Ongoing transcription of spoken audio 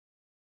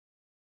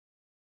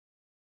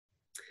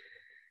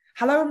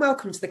Hello and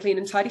welcome to the Clean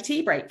and Tidy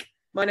Tea Break.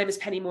 My name is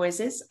Penny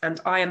Moises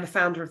and I am the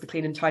founder of the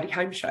Clean and Tidy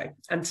Home Show.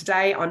 And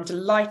today I'm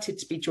delighted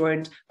to be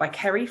joined by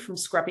Kerry from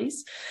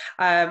Scrubbies.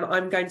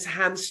 I'm going to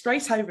hand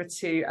straight over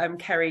to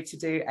Kerry to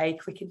do a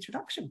quick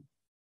introduction.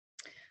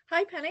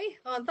 Hi Penny,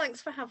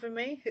 thanks for having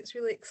me. It's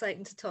really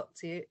exciting to talk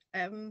to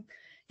you.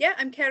 Yeah,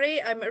 I'm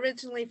Kerry. I'm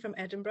originally from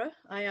Edinburgh.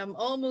 I am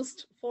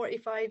almost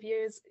 45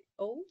 years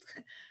old.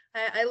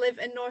 I live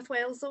in North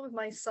Wales though with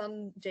my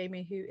son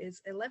Jamie, who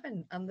is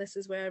 11, and this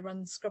is where I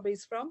run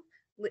Scrubbies from,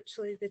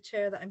 literally the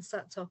chair that I'm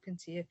sat talking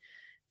to you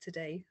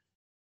today.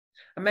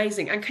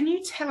 Amazing. And can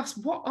you tell us,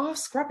 what are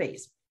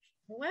Scrubbies?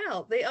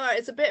 Well,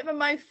 it's a bit of a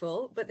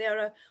mouthful, but they are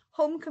a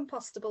home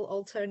compostable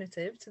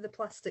alternative to the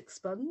plastic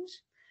sponge.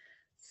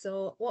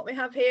 So what we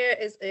have here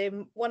is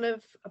one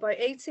of about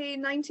 80,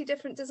 90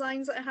 different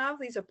designs that I have.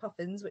 These are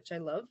puffins, which I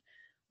love.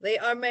 They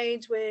are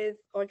made with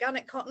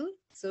organic cotton,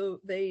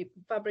 so the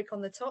fabric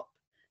on the top.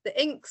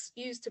 The inks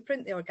used to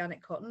print the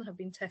organic cotton have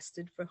been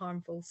tested for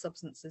harmful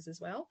substances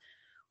as well.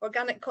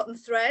 Organic cotton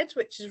thread,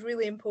 which is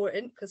really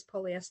important because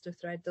polyester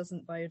thread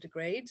doesn't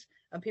biodegrade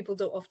and people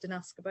don't often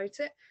ask about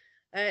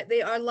it.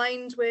 They are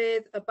lined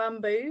with a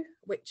bamboo,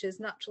 which is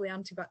naturally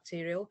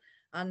antibacterial,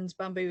 and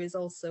bamboo is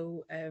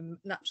also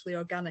naturally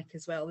organic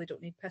as well. They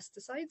don't need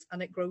pesticides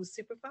and it grows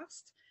super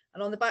fast.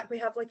 And on the back we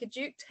have like a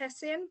jute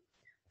hessian,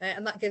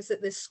 and that gives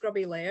it this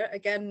scrubby layer,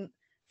 again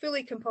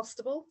fully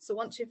compostable. So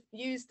once you've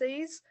used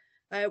these,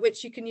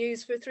 which you can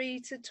use for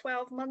 3 to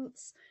 12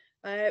 months,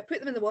 put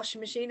them in the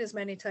washing machine as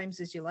many times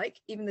as you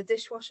like, even the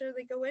dishwasher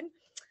they go in,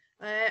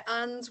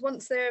 and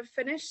once they're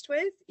finished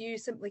with, you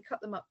simply cut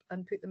them up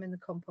and put them in the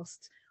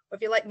compost. Or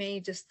if you're like me,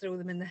 just throw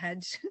them in the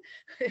hedge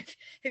if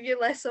you're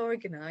less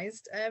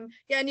organised.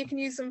 Yeah, and you can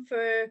use them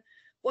for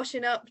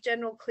washing up,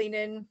 general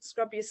cleaning,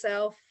 scrub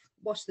yourself,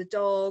 wash the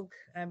dog.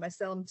 I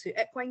sell them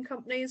to equine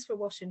companies for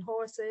washing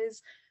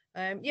horses.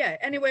 Yeah,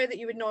 anywhere that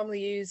you would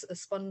normally use a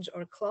sponge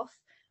or a cloth.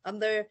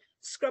 And they're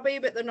scrubby,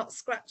 but they're not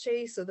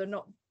scratchy, so they're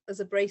not as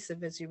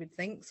abrasive as you would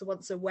think. So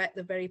once they're wet,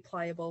 they're very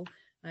pliable.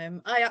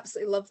 I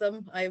absolutely love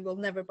them. I will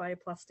never buy a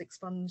plastic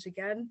sponge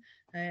again.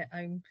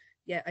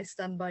 I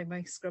stand by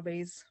my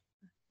Scrubbies.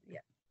 Yeah.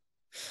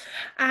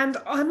 And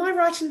am I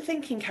right in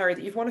thinking, Kerry,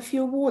 that you've won a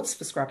few awards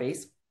for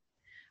Scrubbies?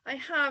 I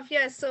have,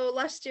 yeah. So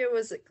last year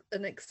was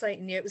an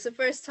exciting year. It was the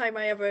first time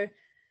I ever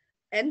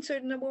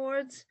entered an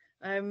award.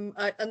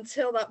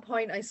 Until that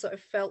point, I sort of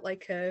felt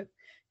like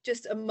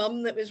just a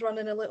mum that was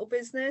running a little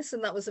business,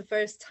 and that was the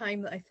first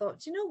time that I thought,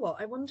 do you know what?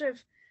 I wonder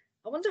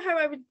how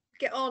I would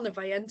get on if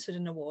I entered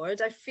an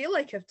award. I feel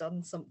like I've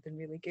done something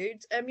really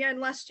good. Yeah, and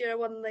last year I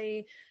won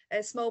the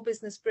Small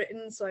Business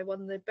Britain, so I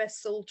won the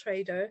Best Sole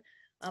Trader,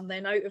 and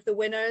then out of the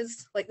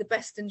winners, like the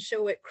Best in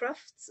Show at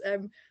Crufts,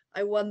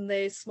 I won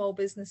the Small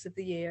Business of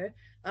the Year.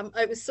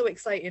 It was so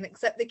exciting,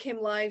 except they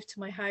came live to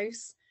my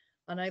house,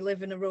 and I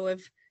live in a row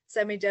of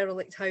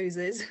semi-derelict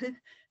houses,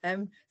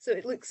 so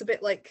it looks a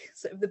bit like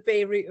sort of the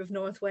Beirut of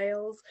North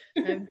Wales.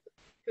 It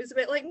was a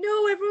bit like,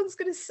 no, everyone's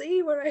going to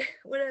see where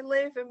I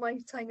live in my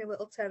tiny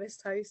little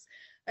terraced house.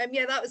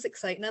 Yeah, that was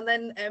exciting. And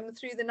then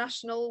through the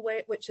National,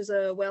 which is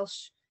a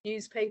Welsh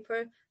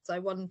newspaper, so I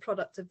won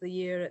Product of the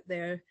Year at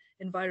their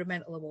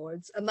environmental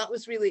awards, and that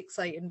was really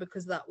exciting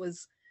because that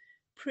was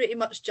pretty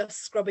much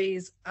just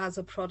Scrubbies as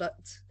a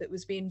product that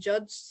was being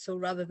judged. So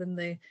rather than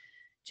the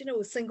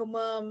single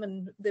mum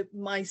and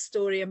my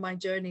story and my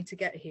journey to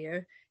get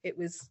here, it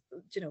was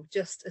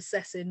just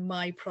assessing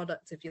my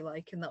product, if you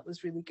like, and that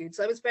was really good.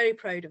 So I was very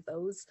proud of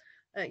those.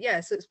 Yeah,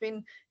 so it's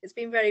been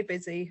very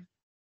busy.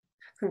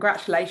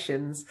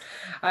 Congratulations.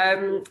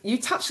 You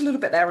touched a little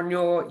bit there on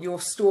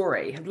your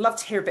story. I'd love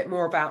to hear a bit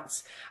more about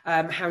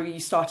how you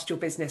started your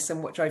business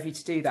and what drove you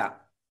to do that.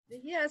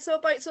 Yeah, so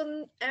about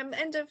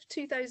end of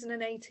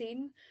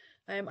 2018,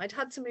 I'd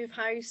had to move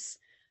house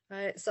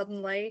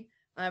suddenly,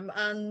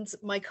 and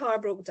my car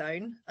broke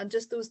down, and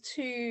just those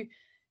two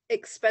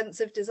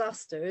expensive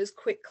disasters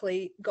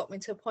quickly got me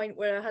to a point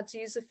where I had to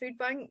use a food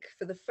bank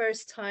for the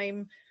first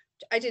time.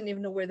 I didn't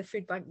even know where the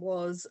food bank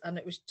was, and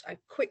I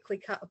quickly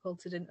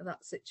catapulted into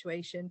that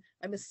situation.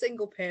 I'm a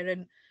single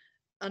parent,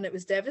 and it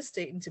was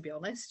devastating, to be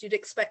honest. You'd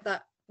expect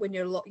that when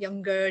you're a lot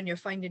younger and you're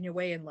finding your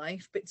way in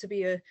life, but to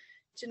be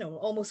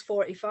almost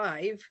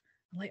 45,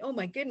 I'm like, oh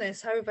my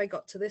goodness, how have I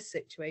got to this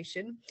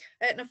situation?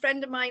 And a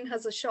friend of mine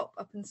has a shop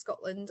up in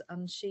Scotland,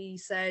 and she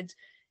said,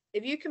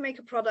 if you can make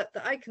a product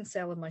that I can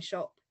sell in my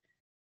shop,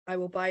 I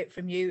will buy it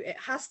from you. It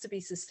has to be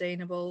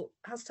sustainable,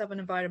 has to have an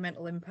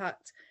environmental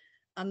impact,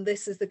 and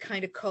this is the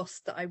kind of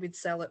cost that I would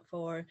sell it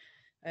for,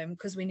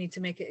 because we need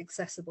to make it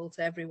accessible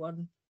to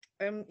everyone.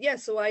 Yeah,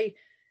 so I,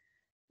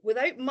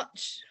 without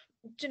much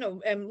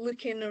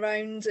looking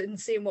around and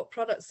seeing what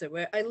products there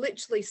were, I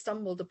literally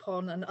stumbled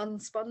upon an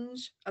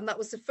unsponge, and that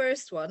was the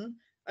first one.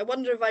 I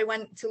wonder if I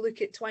went to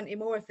look at 20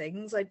 more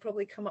things, I'd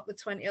probably come up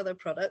with 20 other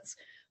products,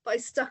 but I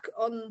stuck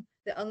on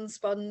the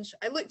unsponge.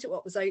 I looked at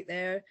what was out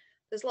there.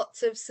 There's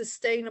lots of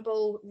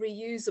sustainable,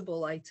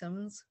 reusable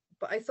items,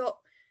 but I thought,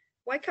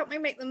 why can't we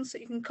make them so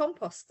you can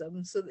compost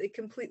them so that they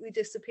completely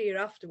disappear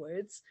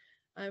afterwards?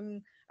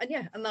 And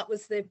yeah, and that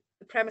was the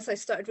premise. I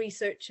started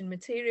researching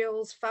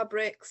materials,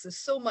 fabrics. There's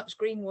so much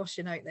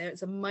greenwashing out there.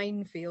 It's a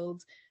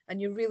minefield,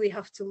 and you really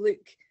have to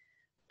look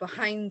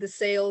behind the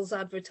sales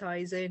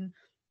advertising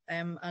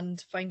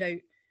and find out,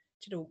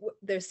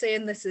 they're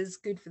saying this is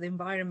good for the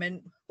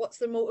environment. What's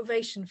the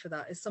motivation for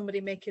that? Is somebody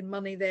making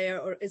money there,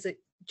 or is it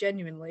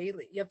genuinely?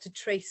 You have to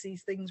trace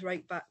these things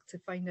right back to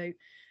find out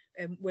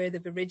where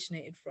they've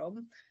originated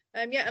from.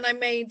 Yeah, and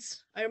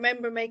I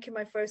remember making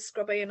my first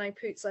scrubby, and I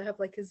have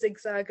like a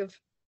zigzag of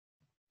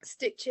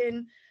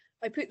stitching.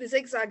 I put the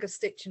zigzag of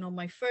stitching on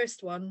my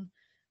first one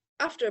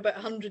after about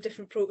 100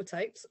 different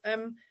prototypes,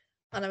 and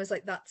I was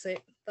like, that's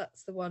it,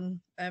 that's the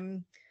one.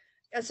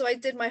 And so I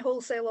did my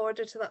wholesale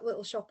order to that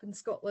little shop in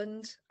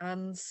Scotland,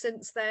 and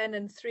since then,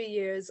 in 3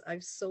 years,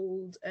 I've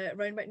sold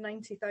around about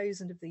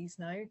 90,000 of these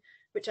now,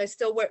 which I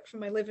still work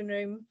from my living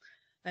room,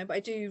 but I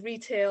do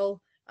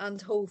retail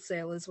and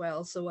wholesale as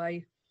well.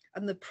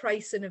 And the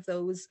pricing of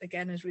those,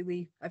 again, is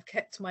really, I've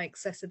kept my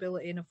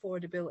accessibility and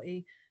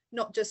affordability,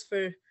 not just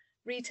for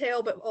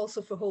retail, but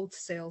also for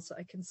wholesale, so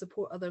I can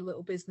support other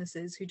little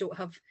businesses who don't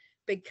have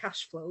big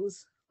cash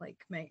flows, like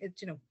me,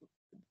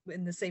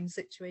 in the same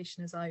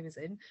situation as I was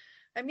in.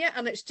 Yeah,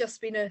 and it's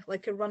just been a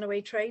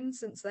runaway train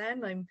since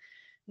then. I'm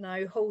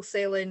now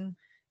wholesaling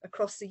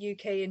across the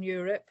UK and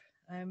Europe.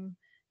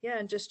 Yeah,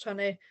 and just trying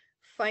to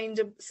find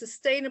a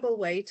sustainable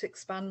way to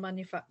expand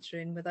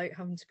manufacturing without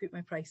having to put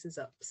my prices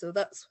up. So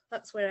that's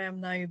where I am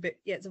now, but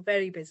yeah, it's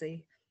very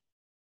busy.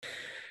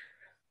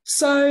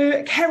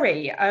 So,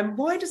 Kerry,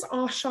 why does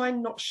our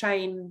Shine Not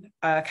Shame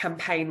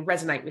campaign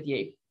resonate with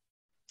you?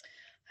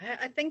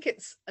 I think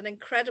it's an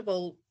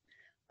incredible,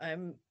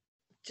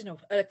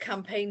 a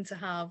campaign to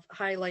have,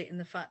 highlighting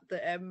the fact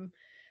that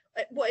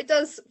what it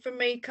does for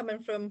me, coming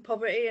from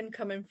poverty and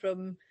coming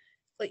from,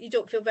 like, you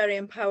don't feel very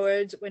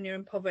empowered when you're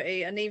in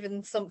poverty, and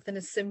even something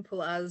as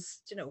simple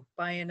as,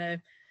 buying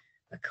a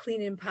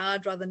cleaning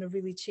pad rather than a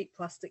really cheap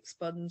plastic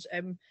sponge,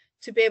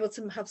 to be able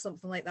to have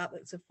something like that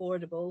that's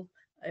affordable,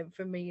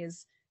 for me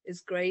is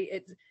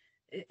great.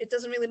 It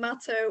doesn't really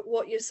matter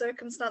what your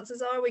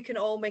circumstances are, we can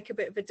all make a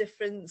bit of a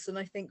difference, and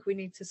I think we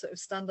need to sort of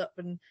stand up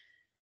and,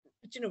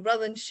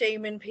 rather than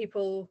shaming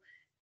people,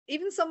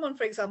 even someone,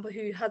 for example,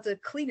 who had a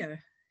cleaner,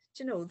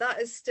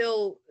 that is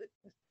still,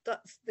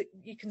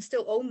 you can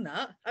still own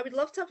that. I would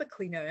love to have a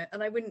cleaner,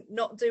 and I wouldn't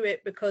not do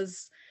it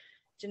because,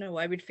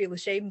 I would feel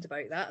ashamed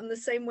about that. And the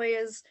same way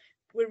as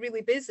we're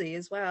really busy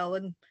as well,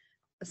 and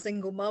a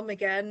single mum,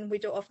 again, we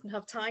don't often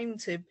have time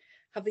to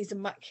have these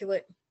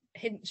immaculate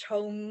Hinch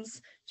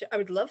homes. I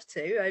would love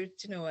to.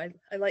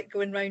 I like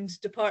going around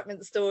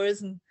department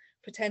stores and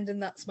pretending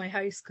that's my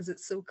house because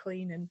it's so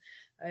clean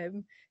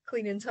and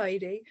clean and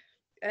tidy.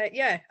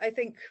 Yeah, I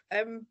think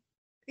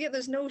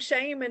there's no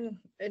shame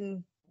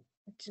in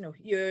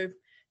your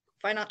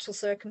financial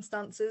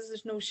circumstances.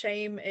 There's no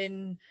shame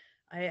in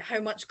how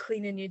much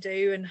cleaning you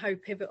do and how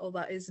pivotal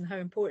that is and how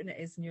important it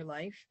is in your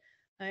life.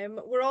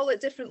 We're all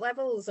at different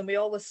levels, and we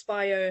all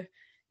aspire,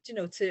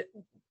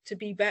 to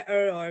be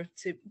better, or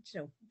to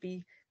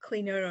be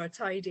cleaner or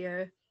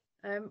tidier.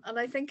 And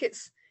I think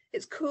it's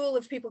cool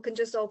if people can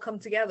just all come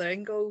together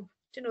and go,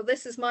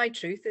 this is my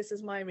truth, this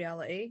is my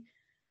reality.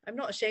 I'm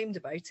not ashamed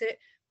about it.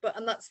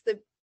 And that's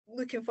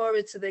looking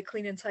forward to the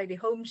Clean and Tidy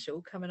Home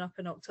show coming up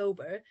in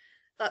October.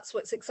 That's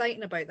what's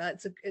exciting about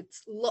that.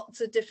 It's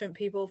lots of different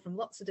people from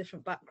lots of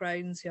different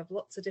backgrounds who have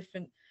lots of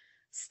different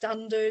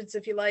standards,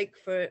 if you like,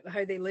 for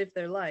how they live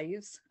their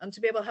lives, and to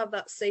be able to have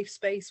that safe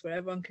space where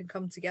everyone can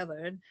come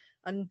together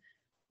and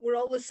we're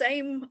all the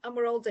same and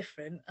we're all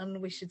different, and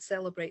we should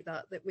celebrate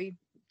that we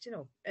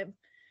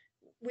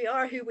we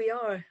are who we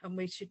are, and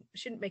we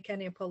shouldn't make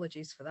any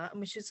apologies for that, and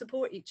we should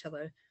support each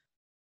other.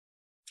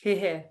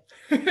 Hear,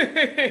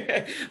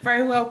 hear.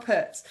 Very well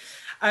put.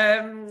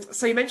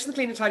 So you mentioned the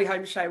Clean and Tidy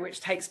Home Show, which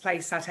takes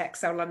place at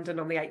Excel London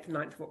on the 8th and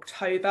 9th of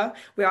October.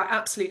 We are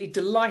absolutely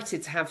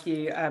delighted to have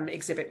you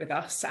exhibit with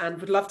us, and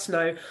would love to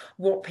know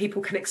what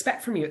people can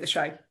expect from you at the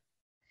show.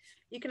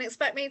 You can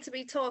expect me to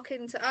be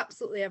talking to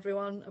absolutely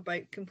everyone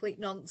about complete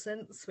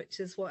nonsense, which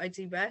is what I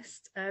do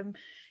best.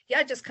 Yeah,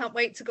 I just can't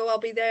wait to go. I'll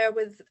be there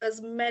with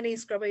as many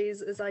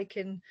scrubbies as I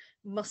can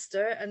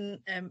muster and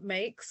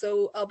make.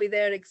 So I'll be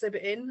there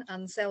exhibiting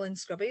and selling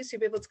scrubbies.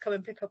 You'll be able to come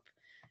and pick up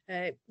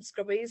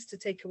scrubbies to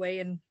take away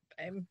and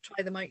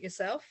try them out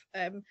yourself.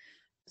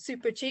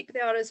 Super cheap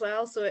they are as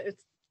well. So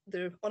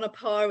they're on a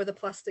par with a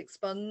plastic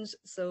sponge.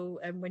 So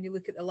when you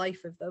look at the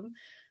life of them.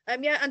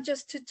 Yeah, and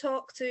just to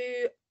talk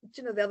to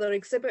the other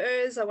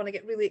exhibitors. I want to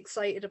get really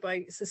excited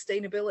about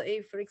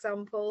sustainability, for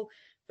example.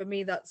 For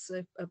me, that's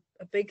a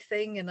big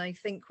thing, and I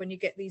think when you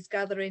get these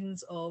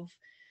gatherings of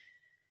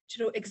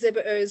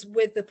exhibitors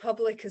with the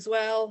public as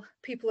well,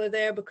 people are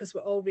there because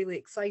we're all really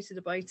excited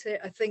about it.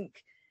 I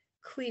think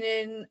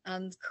cleaning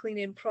and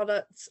cleaning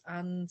products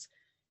and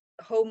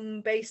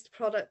home-based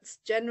products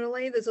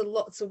generally, there's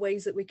lots of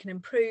ways that we can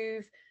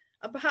improve,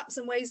 and perhaps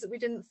in ways that we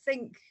didn't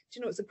think.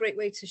 It's a great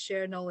way to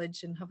share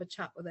knowledge and have a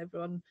chat with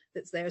everyone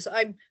that's there. So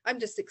I'm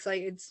just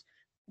excited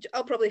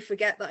I'll probably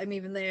forget that I'm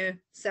even there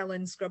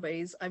selling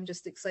scrubbies. I'm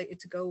just excited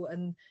to go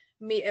and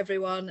meet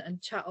everyone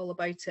and chat all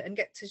about it and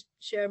get to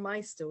share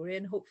my story,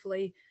 and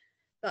hopefully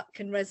that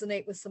can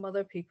resonate with some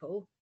other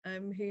people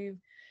who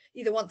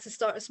either want to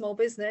start a small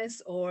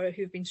business, or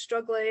who've been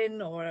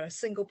struggling, or a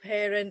single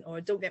parent, or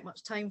don't get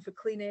much time for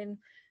cleaning.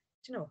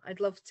 You know, I'd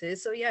love to.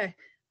 So yeah,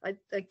 I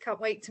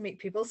can't wait to meet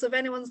people. So if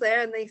anyone's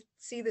there and they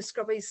see the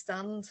Scrubbies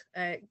stand,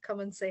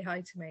 come and say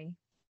hi to me.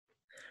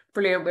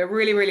 Brilliant. We're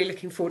really, really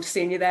looking forward to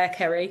seeing you there,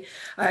 Kerry.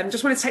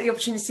 Just want to take the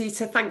opportunity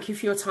to thank you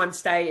for your time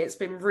today. It's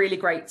been really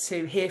great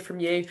to hear from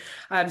you,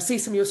 see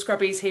some of your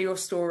scrubbies, hear your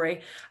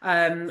story.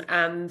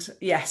 And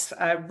yes,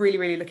 really,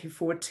 really looking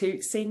forward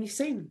to seeing you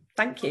soon.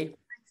 Thank you.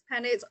 Thanks,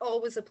 Penny. It's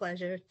always a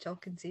pleasure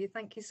talking to you.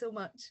 Thank you so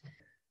much.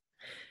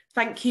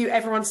 Thank you,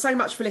 everyone, so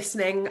much for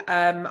listening.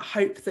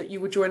 Hope that you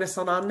will join us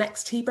on our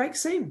next tea break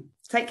soon.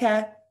 Take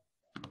care.